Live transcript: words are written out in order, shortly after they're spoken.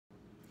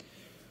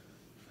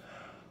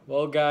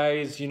Well,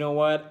 guys, you know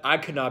what? I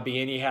could not be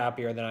any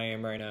happier than I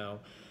am right now.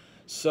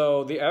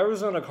 So the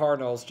Arizona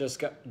Cardinals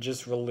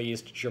just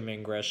released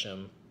Jermaine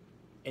Gresham,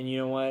 and you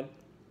know what?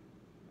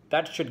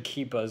 That should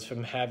keep us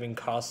from having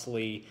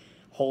costly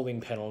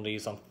holding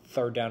penalties on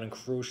third down and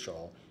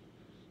crucial.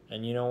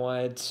 And you know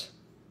what?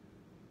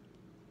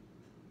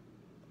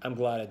 I'm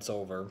glad it's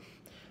over.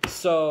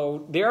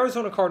 So the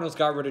Arizona Cardinals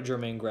got rid of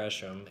Jermaine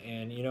Gresham,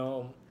 and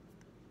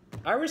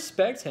I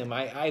respect him.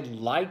 I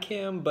like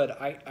him,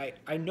 but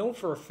I know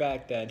for a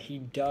fact that he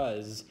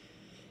does,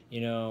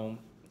 you know,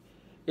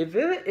 if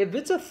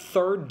it's a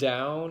third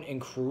down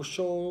and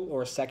crucial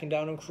or a second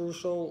down and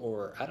crucial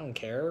or I don't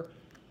care.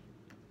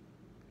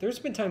 There's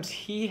been times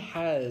he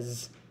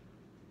has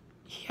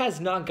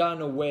not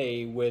gotten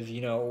away with,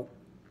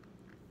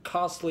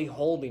 costly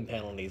holding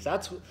penalties.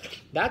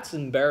 That's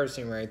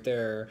embarrassing right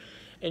there.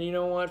 And you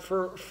know what?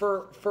 For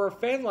a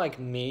fan like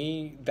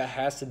me that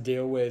has to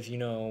deal with,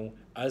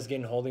 us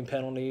getting holding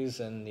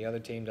penalties and the other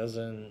team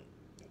doesn't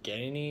get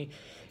any,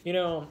 you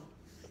know,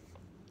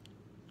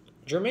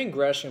 Jermaine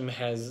Gresham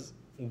has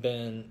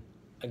been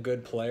a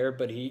good player,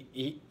 but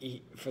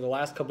he for the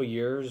last couple of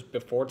years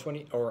before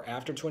 20 or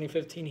after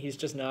 2015, he's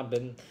just not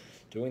been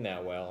doing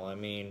that well. I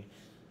mean,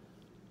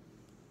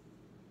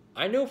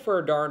 I know for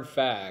a darn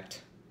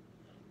fact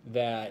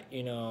that,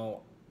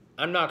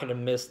 I'm not going to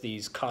miss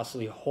these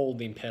costly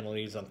holding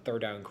penalties on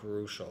third down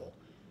crucial.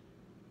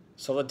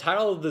 So the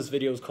title of this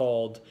video is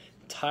called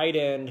Tight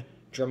End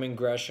Jermaine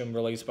Gresham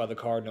released by the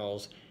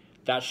Cardinals.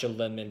 That should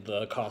limit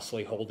the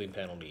costly holding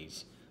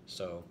penalties.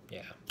 So,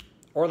 yeah.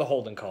 Or the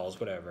holding calls,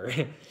 whatever.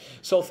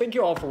 So thank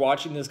you all for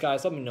watching this,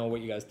 guys. Let me know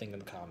what you guys think in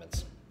the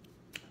comments.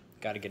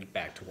 Got to get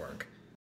back to work.